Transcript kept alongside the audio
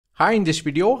Hi, in this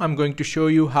video, I'm going to show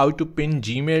you how to pin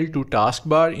Gmail to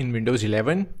Taskbar in Windows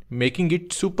 11, making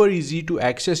it super easy to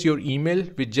access your email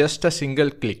with just a single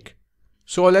click.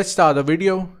 So let's start the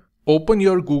video. Open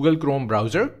your Google Chrome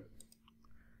browser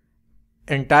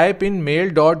and type in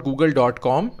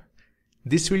mail.google.com.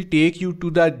 This will take you to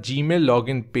the Gmail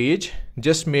login page.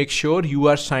 Just make sure you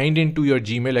are signed into your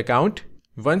Gmail account.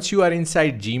 Once you are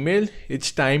inside Gmail,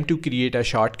 it's time to create a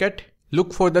shortcut.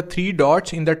 Look for the three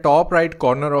dots in the top right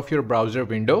corner of your browser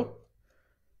window.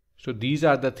 So these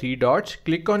are the three dots.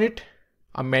 Click on it.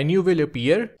 A menu will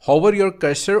appear. Hover your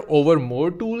cursor over More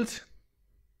Tools.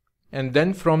 And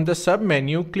then from the sub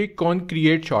menu, click on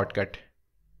Create Shortcut.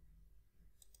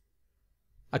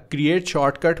 A Create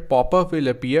Shortcut pop-up will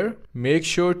appear. Make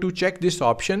sure to check this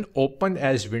option, Open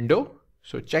as Window.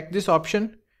 So check this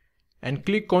option and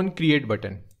click on Create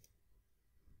button.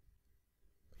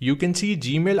 You can see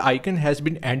Gmail icon has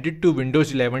been added to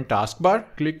Windows 11 taskbar.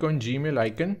 Click on Gmail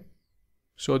icon.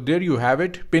 So there you have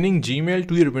it. Pinning Gmail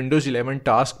to your Windows 11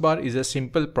 taskbar is a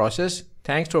simple process.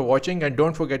 Thanks for watching and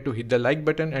don't forget to hit the like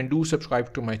button and do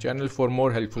subscribe to my channel for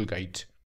more helpful guides.